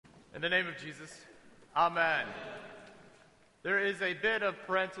In the name of Jesus, amen. There is a bit of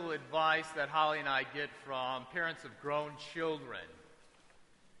parental advice that Holly and I get from parents of grown children.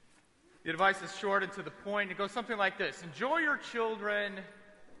 The advice is short and to the point. It goes something like this: enjoy your children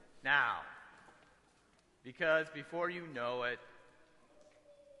now, because before you know it,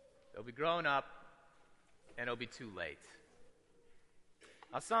 they'll be grown up and it'll be too late.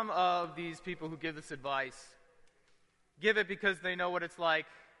 Now, some of these people who give this advice give it because they know what it's like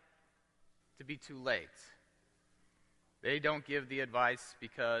to be too late. They don't give the advice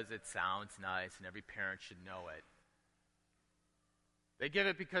because it sounds nice and every parent should know it. They give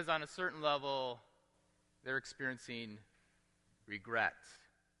it because on a certain level, they're experiencing regret.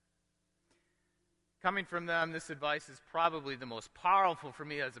 Coming from them, this advice is probably the most powerful for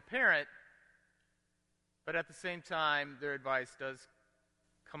me as a parent, but at the same time, their advice does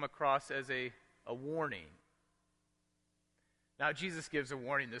come across as a warning. Now, Jesus gives a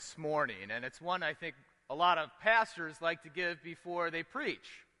warning this morning, and it's one I think a lot of pastors like to give before they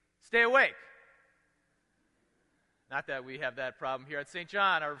preach. Stay awake. Not that we have that problem here at St.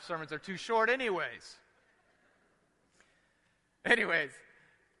 John. Our sermons are too short anyways.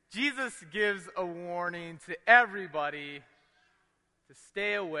 Jesus gives a warning to everybody to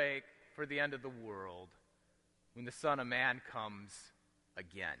stay awake for the end of the world when the Son of Man comes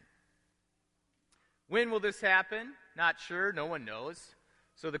again. When will this happen? Not sure. No one knows.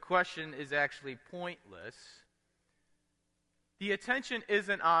 So the question is actually pointless. The attention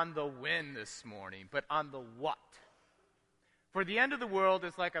isn't on the when this morning, but on the what. For the end of the world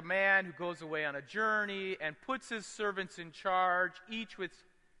is like a man who goes away on a journey and puts his servants in charge, each with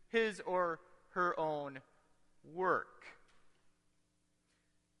his or her own work.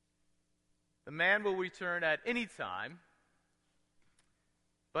 The man will return at any time,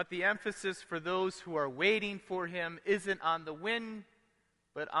 but the emphasis for those who are waiting for him isn't on the when,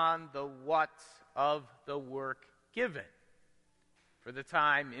 but on the what of the work given for the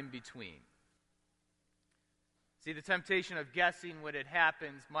time in between. See, the temptation of guessing when it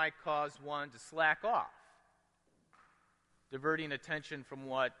happens might cause one to slack off, diverting attention from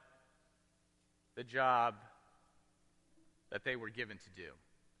what the job that they were given to do.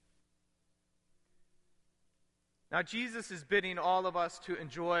 Now, Jesus is bidding all of us to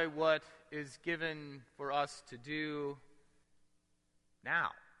enjoy what is given for us to do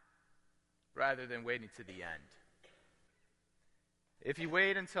now, rather than waiting to the end. If you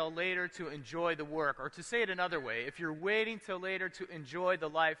wait until later to enjoy the work, or to say it another way, if you're waiting till later to enjoy the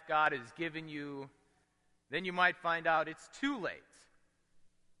life God has given you, then you might find out it's too late.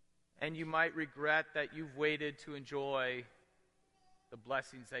 And you might regret that you've waited to enjoy the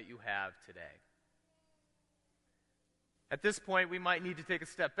blessings that you have today. At this point, we might need to take a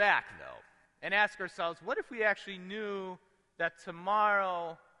step back, though, and ask ourselves, what if we actually knew that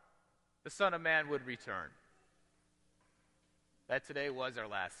tomorrow the Son of Man would return? That today was our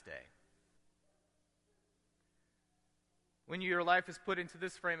last day. When your life is put into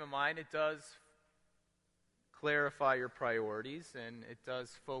this frame of mind, it does clarify your priorities and it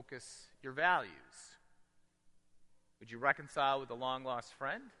does focus your values. Would you reconcile with a long-lost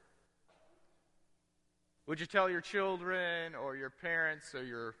friend? Would you tell your children or your parents or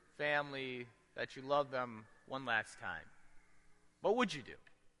your family that you love them one last time? What would you do?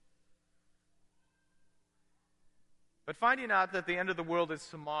 But finding out that the end of the world is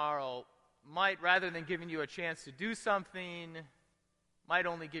tomorrow might, rather than giving you a chance to do something, might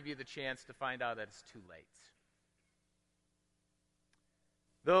only give you the chance to find out that it's too late.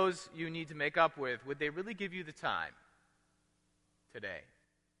 Those you need to make up with, would they really give you the time today?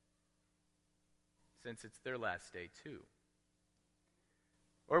 Since it's their last day too.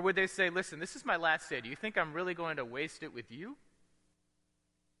 Or would they say, listen, this is my last day. Do you think I'm really going to waste it with you?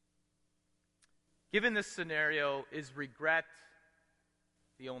 Given this scenario, is regret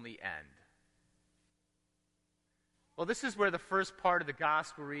the only end? Well, this is where the first part of the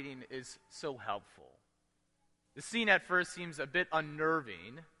gospel reading is so helpful. The scene at first seems a bit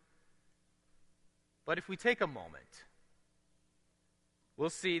unnerving, but if we take a moment, we'll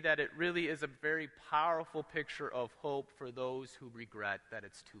see that it really is a very powerful picture of hope for those who regret that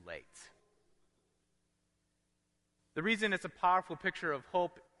it's too late. The reason it's a powerful picture of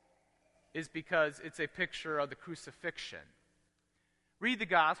hope is because it's a picture of the crucifixion. Read the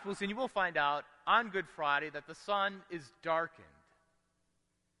Gospels and you will find out on Good Friday that the sun is darkened.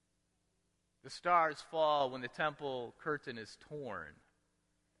 The stars fall when the temple curtain is torn,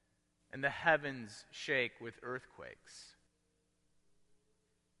 and the heavens shake with earthquakes.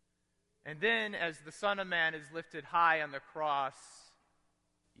 And then, as the Son of Man is lifted high on the cross,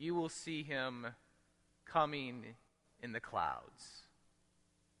 you will see him coming in the clouds.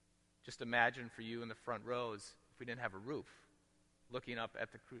 Just imagine for you in the front rows if we didn't have a roof, looking up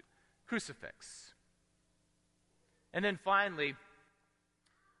at the crucifix. And then finally,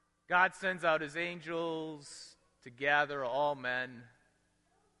 God sends out his angels to gather all men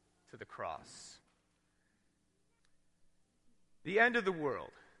to the cross. The end of the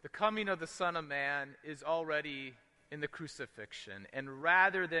world, the coming of the Son of Man, is already in the crucifixion. And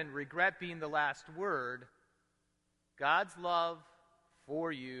rather than regret being the last word, God's love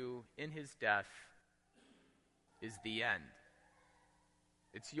for you in his death is the end.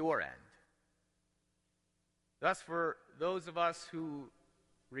 It's your end. Thus, for those of us who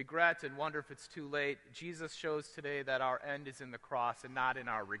regret and wonder if it's too late, Jesus shows today that our end is in the cross and not in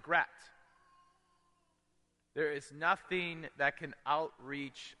our regret. There is nothing that can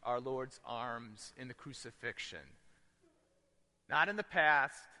outreach our Lord's arms in the crucifixion. Not in the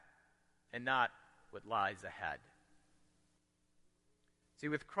past, and not what lies ahead. See,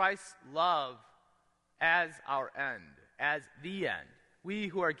 with Christ's love as our end, as the end, we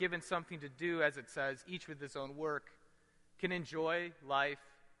who are given something to do, as it says, each with his own work, can enjoy life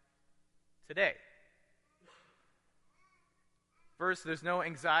today. First, there's no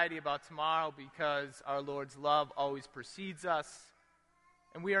anxiety about tomorrow because our Lord's love always precedes us,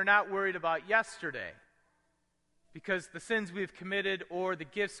 and we are not worried about yesterday because the sins we've committed or the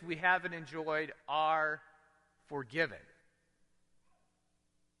gifts we haven't enjoyed are forgiven.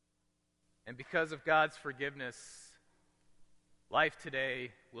 And because of God's forgiveness, life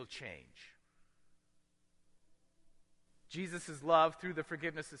today will change. Jesus' love through the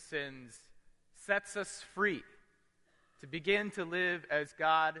forgiveness of sins sets us free to begin to live as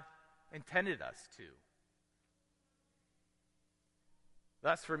God intended us to.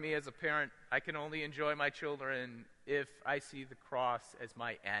 Thus, for me as a parent, I can only enjoy my children if I see the cross as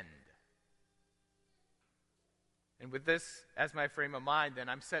my end. And with this as my frame of mind, then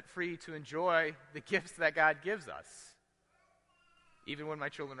I'm set free to enjoy the gifts that God gives us, even when my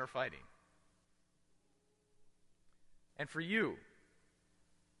children are fighting. And for you,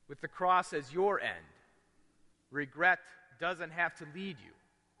 with the cross as your end, regret doesn't have to lead you.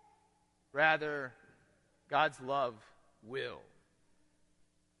 Rather, God's love will.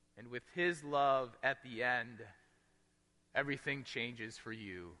 And with his love at the end, everything changes for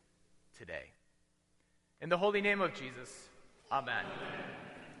you today. In the holy name of Jesus, amen.